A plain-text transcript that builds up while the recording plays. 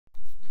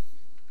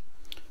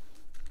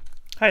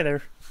Hi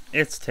there,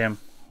 it's Tim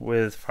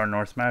with Far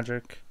North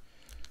Magic,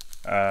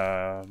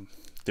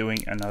 doing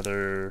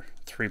another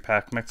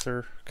 3-pack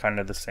mixer, kind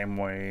of the same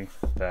way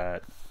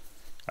that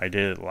I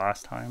did it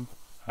last time.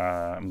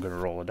 I'm going to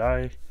roll a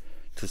die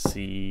to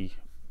see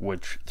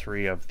which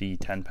 3 of the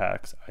 10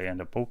 packs I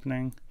end up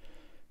opening,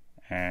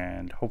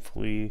 and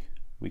hopefully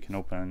we can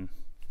open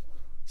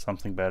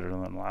something better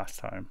than last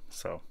time.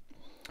 So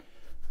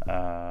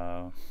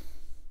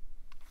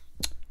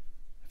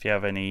if you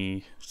have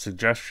any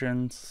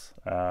suggestions,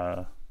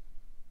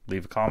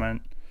 leave a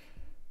comment.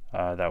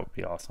 That would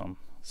be awesome.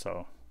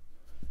 So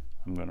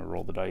I'm going to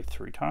roll the die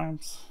 3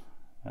 times,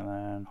 and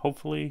then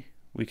hopefully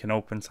we can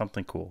open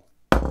something cool.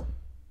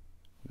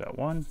 We got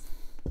 1,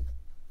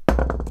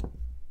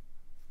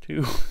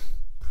 2,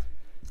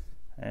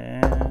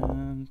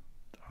 and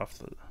off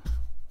the...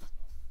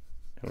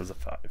 It was a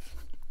 5.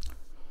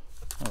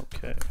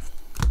 Okay.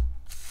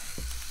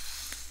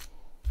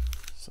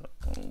 So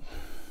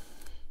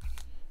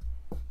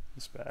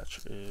this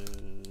batch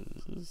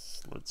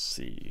is, let's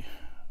see,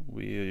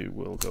 we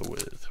will go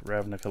with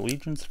Ravnica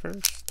Allegiance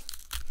first.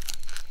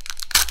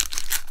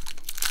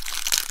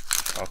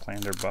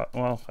 Chalklander, but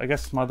well, I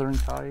guess Smothering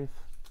Tithe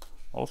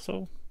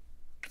also.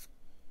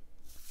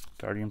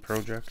 Guardian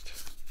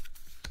Project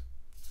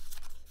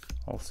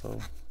also.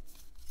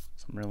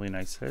 Some really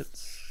nice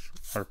hits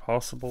are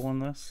possible in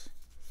this.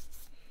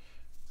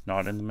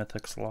 Not in the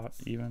Mythic slot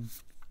even.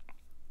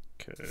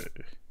 Okay.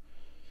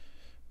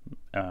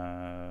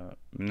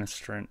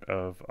 Ministrant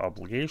of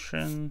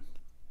Obligation,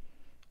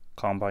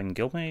 Combine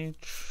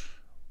Guildmage,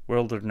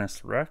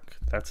 Wilderness Wreck,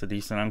 that's a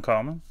decent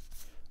uncommon.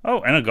 Oh,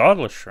 and a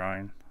Godless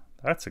Shrine,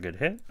 that's a good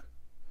hit,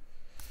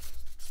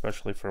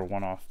 especially for a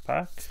one-off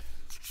pack.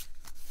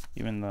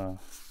 Even the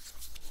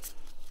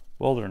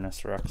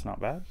Wilderness Wreck's not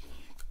bad.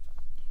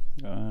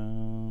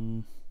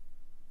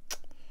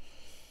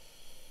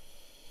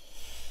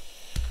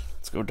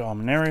 Let's go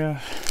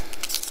Dominaria.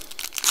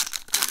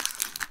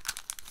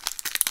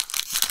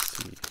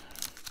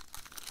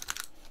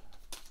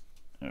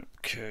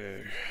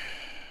 Okay.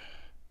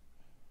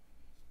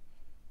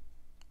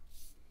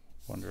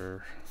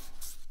 Wonder.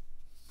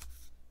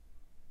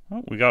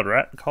 Oh, we got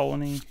Rat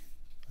Colony.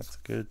 That's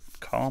a good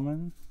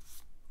common.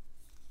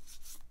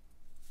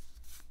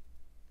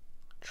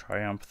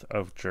 Triumph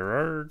of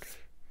Gerard.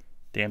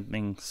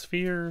 Dampening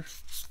Sphere.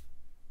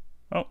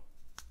 Oh.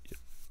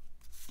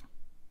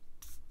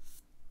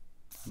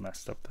 I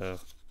messed up the...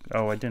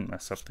 Oh, I didn't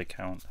mess up the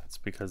count. That's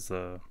because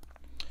the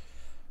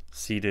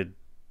seeded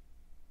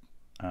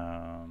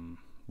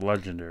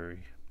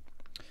legendary.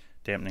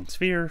 Dampening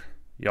Sphere,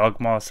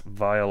 Yawgmoth's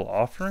Vile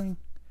Offering,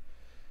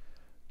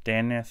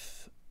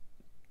 Danith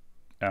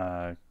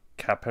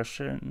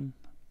Capuchin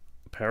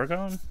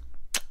Paragon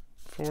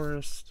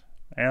Forest,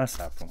 and a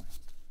Sapling.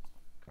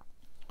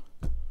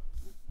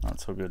 Not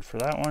so good for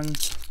that one.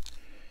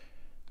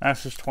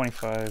 Masters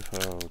 25,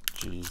 oh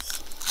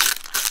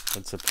jeez.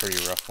 That's a pretty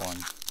rough one.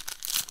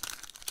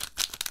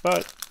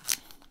 But,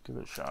 give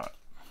it a shot.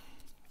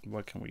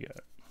 What can we get?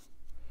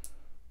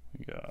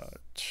 We got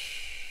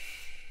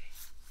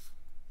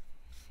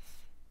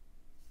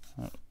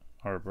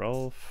Arbor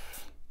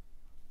Elf.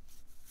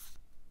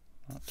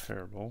 Not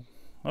terrible.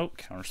 Oh,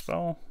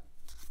 Counterspell.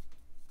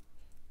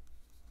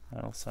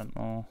 Battle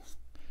Sentinel.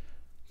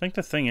 I think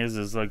the thing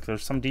is like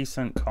there's some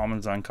decent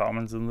commons on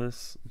commons in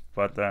this,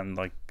 but then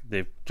like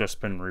they've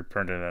just been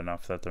reprinted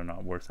enough that they're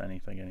not worth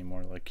anything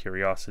anymore. Like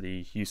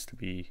Curiosity used to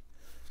be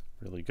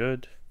really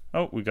good.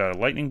 Oh, we got a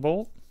Lightning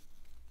Bolt.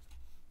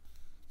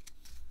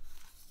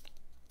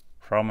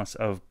 Promise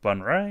of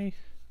Bunrai.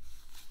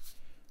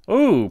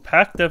 Ooh,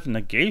 Pact of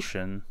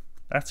Negation.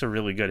 That's a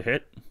really good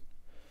hit.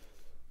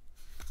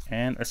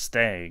 And a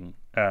Stag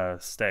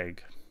as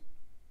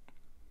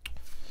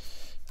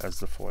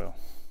the foil.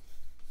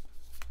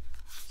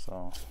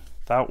 So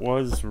that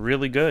was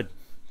really good.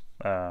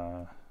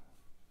 A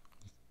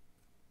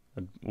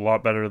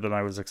lot better than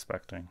I was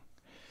expecting.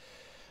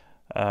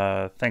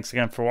 Thanks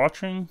again for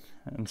watching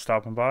and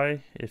stopping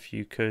by. If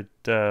you could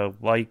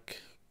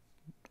like,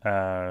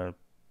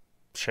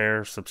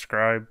 share,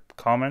 subscribe,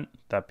 comment,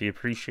 that'd be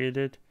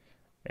appreciated.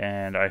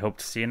 And I hope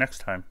to see you next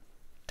time.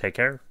 Take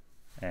care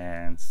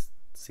and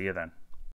see you then.